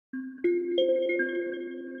Hey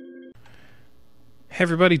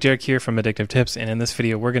everybody, Derek here from Addictive Tips, and in this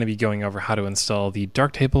video we're going to be going over how to install the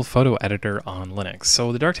Darktable photo editor on Linux.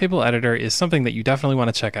 So the Darktable editor is something that you definitely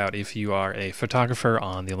want to check out if you are a photographer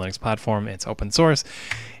on the Linux platform. It's open source.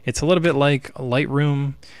 It's a little bit like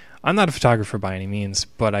Lightroom. I'm not a photographer by any means,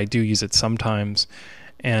 but I do use it sometimes.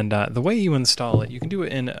 And the way you install it, you can do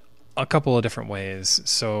it in a couple of different ways.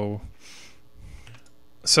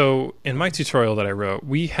 So in my tutorial that I wrote,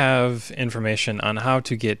 we have information on how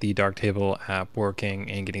to get the Darktable app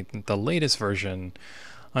working and getting the latest version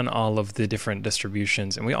on all of the different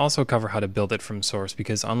distributions. And we also cover how to build it from source,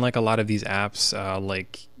 because unlike a lot of these apps, a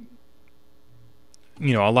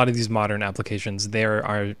lot of these modern applications,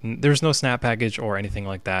 there's no snap package or anything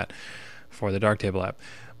like that for the Darktable app.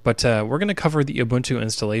 But we're going to cover the Ubuntu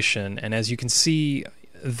installation. And as you can see,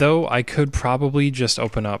 though I could probably just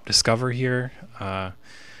open up Discover here,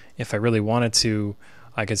 if I really wanted to,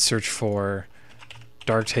 I could search for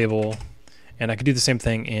Darktable, and I could do the same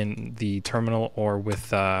thing in the terminal or with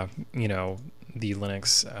the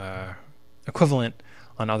Linux equivalent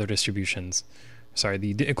on other distributions. Sorry,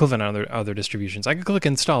 the equivalent on other distributions. I could click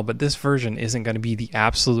install, but this version isn't going to be the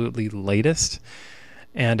absolutely latest.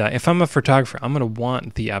 And if I'm a photographer, I'm going to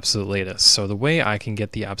want the absolute latest. So the way I can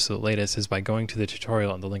get the absolute latest is by going to the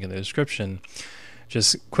tutorial and the link in the description,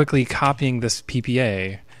 just quickly copying this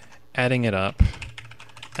PPA, adding it up,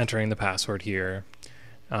 entering the password here.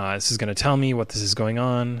 This is going to tell me what this is going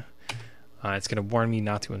on. It's going to warn me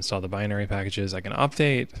not to install the binary packages. I can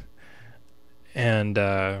update, and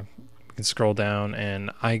we can scroll down,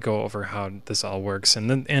 and I go over how this all works. And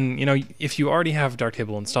then, if you already have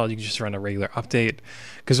Darktable installed, you can just run a regular update,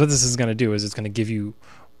 because what this is going to do is it's going to give you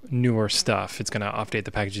newer stuff. It's going to update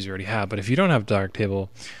the packages you already have. But if you don't have Darktable,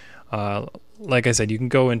 like I said, you can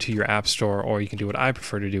go into your app store, or you can do what I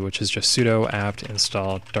prefer to do, which is just sudo apt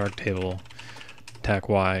install Darktable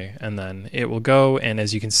 -y, and then it will go, and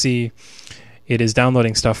as you can see, it is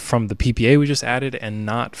downloading stuff from the PPA we just added and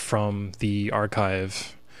not from the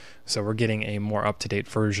archive. So we're getting a more up-to-date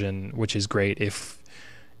version, which is great if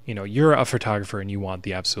you're a photographer and you want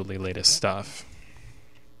the absolutely latest stuff.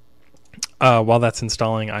 While that's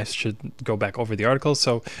installing, I should go back over the article.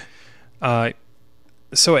 So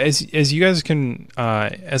as you guys can,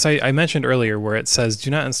 as I mentioned earlier, where it says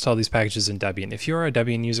do not install these packages in Debian. If you are a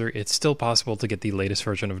Debian user, it's still possible to get the latest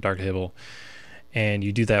version of Darktable, and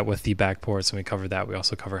you do that with the backports, and we cover that. We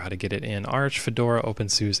also cover how to get it in Arch, Fedora,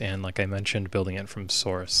 OpenSUSE, and like I mentioned, building it from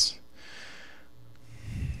source.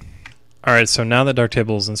 Alright, so now that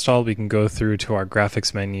Darktable is installed, we can go through to our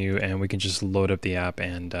graphics menu, and we can just load up the app,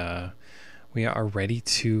 and we are ready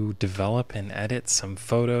to develop and edit some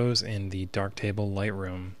photos in the Darktable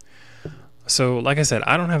Lightroom. So like I said,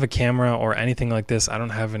 I don't have a camera or anything like this. I don't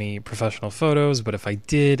have any professional photos, but if I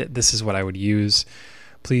did, this is what I would use.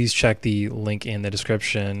 Please check the link in the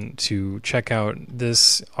description to check out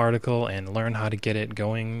this article and learn how to get it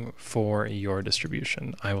going for your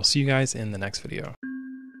distribution. I will see you guys in the next video.